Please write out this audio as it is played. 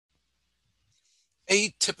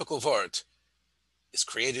Atypical Wort is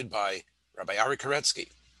created by Rabbi Ari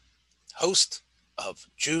Koretsky, host of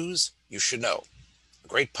Jews You Should Know, a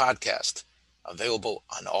great podcast available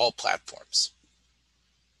on all platforms.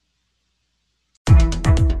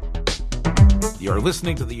 You're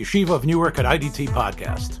listening to the Yeshiva of Newark at IDT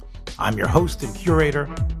podcast. I'm your host and curator,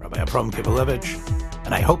 Rabbi Abram Kibalevich,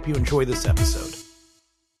 and I hope you enjoy this episode.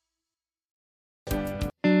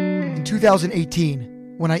 In 2018,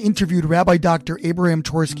 when I interviewed Rabbi Dr. Abraham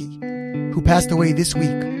Twersky, who passed away this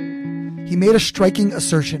week, he made a striking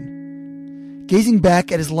assertion. Gazing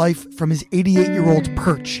back at his life from his 88-year-old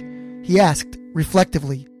perch, he asked,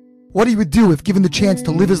 reflectively, what he would do if given the chance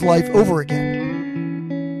to live his life over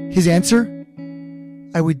again. His answer?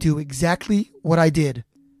 I would do exactly what I did.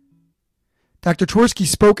 Dr. Twersky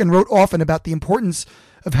spoke and wrote often about the importance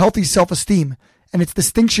of healthy self-esteem and its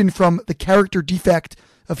distinction from the character defect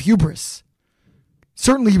of hubris.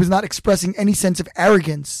 Certainly he was not expressing any sense of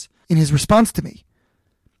arrogance in his response to me.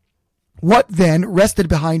 What then rested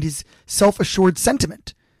behind his self-assured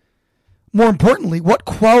sentiment? More importantly, what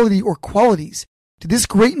quality or qualities did this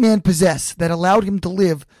great man possess that allowed him to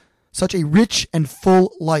live such a rich and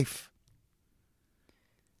full life?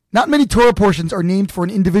 Not many Torah portions are named for an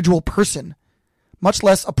individual person, much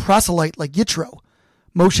less a proselyte like Yitro,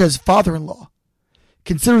 Moshe's father-in-law.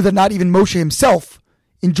 Consider that not even Moshe himself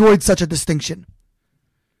enjoyed such a distinction.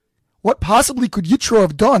 What possibly could Yitro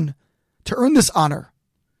have done to earn this honor?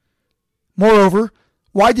 Moreover,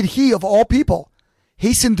 why did he, of all people,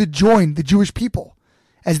 hasten to join the Jewish people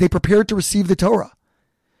as they prepared to receive the Torah?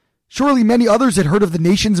 Surely many others had heard of the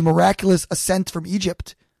nation's miraculous ascent from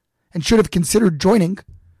Egypt and should have considered joining.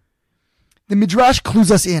 The Midrash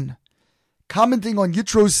clues us in, commenting on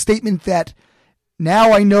Yitro's statement that,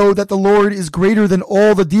 now I know that the Lord is greater than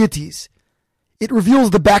all the deities. It reveals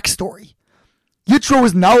the backstory. Yitro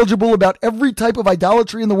was knowledgeable about every type of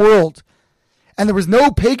idolatry in the world, and there was no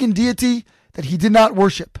pagan deity that he did not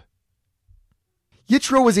worship.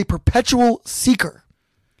 Yitro was a perpetual seeker.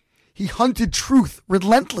 He hunted truth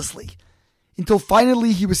relentlessly until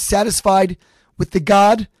finally he was satisfied with the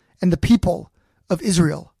God and the people of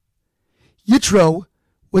Israel. Yitro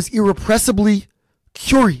was irrepressibly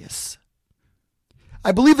curious.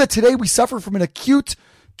 I believe that today we suffer from an acute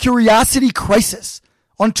curiosity crisis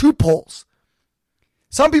on two poles.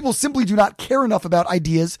 Some people simply do not care enough about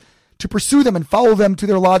ideas to pursue them and follow them to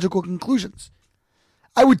their logical conclusions.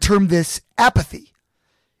 I would term this apathy.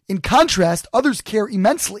 In contrast, others care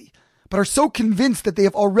immensely, but are so convinced that they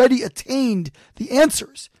have already attained the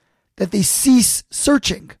answers that they cease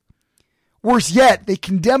searching. Worse yet, they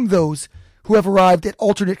condemn those who have arrived at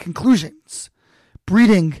alternate conclusions,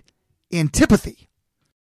 breeding antipathy.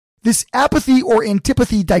 This apathy or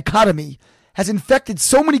antipathy dichotomy has infected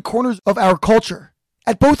so many corners of our culture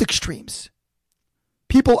at both extremes.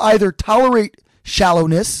 People either tolerate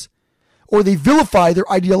shallowness or they vilify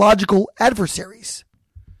their ideological adversaries.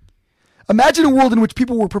 Imagine a world in which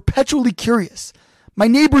people were perpetually curious. My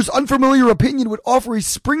neighbor's unfamiliar opinion would offer a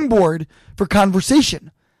springboard for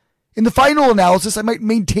conversation. In the final analysis, I might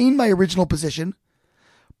maintain my original position,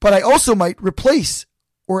 but I also might replace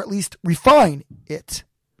or at least refine it.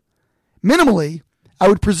 Minimally, I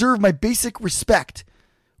would preserve my basic respect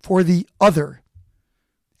for the other.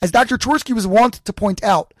 As Dr. Twersky was wont to point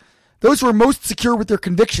out, those who are most secure with their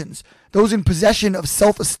convictions, those in possession of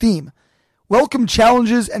self-esteem, welcome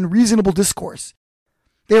challenges and reasonable discourse.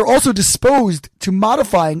 They are also disposed to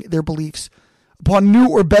modifying their beliefs upon new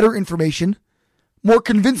or better information, more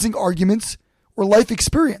convincing arguments, or life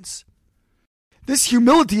experience. This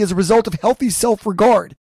humility is a result of healthy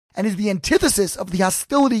self-regard and is the antithesis of the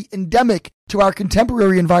hostility endemic to our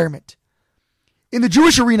contemporary environment. In the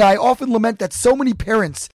Jewish arena, I often lament that so many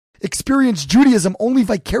parents experience Judaism only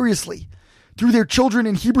vicariously through their children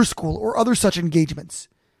in Hebrew school or other such engagements.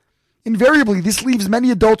 Invariably, this leaves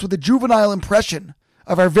many adults with a juvenile impression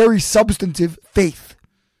of our very substantive faith.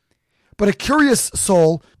 But a curious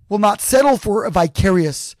soul will not settle for a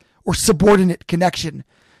vicarious or subordinate connection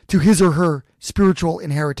to his or her spiritual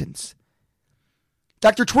inheritance.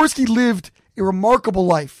 Dr. Twersky lived a remarkable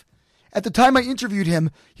life. At the time I interviewed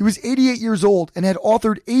him, he was 88 years old and had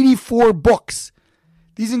authored 84 books.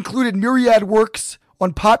 These included myriad works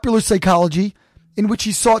on popular psychology, in which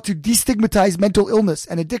he sought to destigmatize mental illness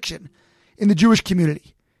and addiction in the Jewish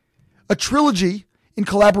community. A trilogy in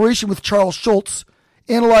collaboration with Charles Schulz,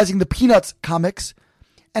 analyzing the Peanuts comics,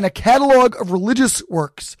 and a catalog of religious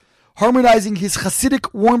works, harmonizing his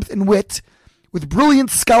Hasidic warmth and wit with brilliant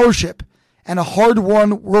scholarship and a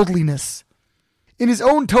hard-won worldliness. In his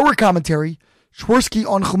own Torah commentary, Twersky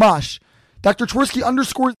on Chumash, Dr. Twersky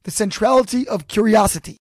underscored the centrality of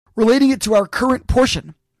curiosity, relating it to our current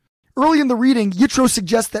portion. Early in the reading, Yitro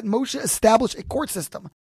suggests that Moshe establish a court system,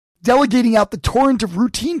 delegating out the torrent of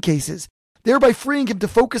routine cases, thereby freeing him to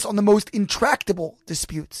focus on the most intractable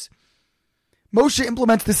disputes. Moshe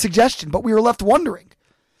implements this suggestion, but we are left wondering,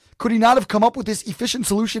 could he not have come up with this efficient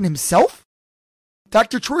solution himself?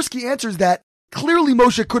 Dr. Twersky answers that clearly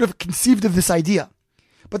Moshe could have conceived of this idea,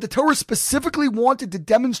 but the Torah specifically wanted to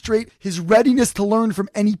demonstrate his readiness to learn from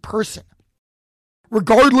any person.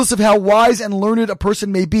 Regardless of how wise and learned a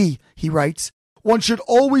person may be, he writes, one should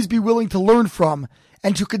always be willing to learn from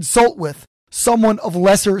and to consult with someone of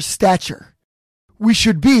lesser stature. We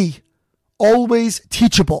should be always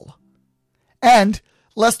teachable. And,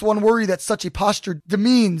 lest one worry that such a posture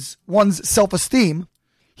demeans one's self-esteem,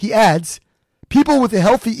 he adds, people with a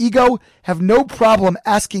healthy ego have no problem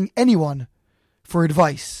asking anyone for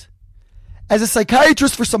advice. As a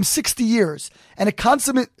psychiatrist for some 60 years and a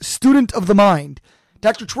consummate student of the mind,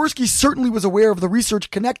 Dr. Twersky certainly was aware of the research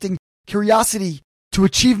connecting curiosity to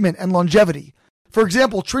achievement and longevity. For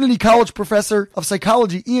example, Trinity College professor of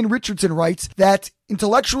psychology Ian Richardson writes that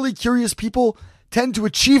intellectually curious people tend to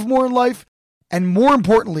achieve more in life, and more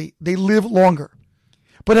importantly, they live longer.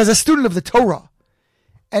 But as a student of the Torah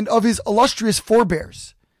and of his illustrious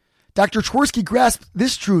forebears, Dr. Twersky grasped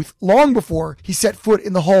this truth long before he set foot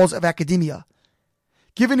in the halls of academia.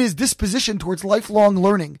 Given his disposition towards lifelong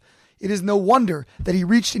learning, it is no wonder that he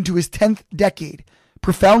reached into his 10th decade,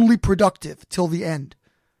 profoundly productive till the end.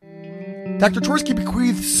 Dr. Twersky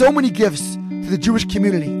bequeathed so many gifts to the Jewish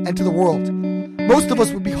community and to the world. Most of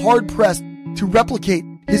us would be hard-pressed to replicate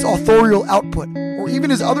his authorial output or even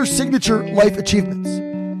his other signature life achievements.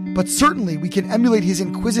 But certainly we can emulate his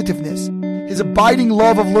inquisitiveness, his abiding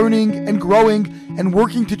love of learning and growing and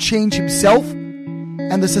working to change himself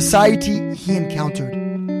and the society he encountered.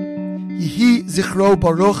 Yehi Zichro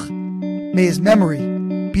Baruch. May his memory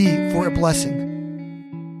be for a blessing.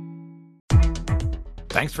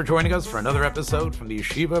 Thanks for joining us for another episode from the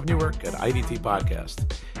Yeshiva of Newark at IDT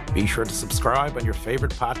Podcast. Be sure to subscribe on your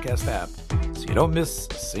favorite podcast app so you don't miss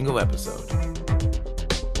a single episode.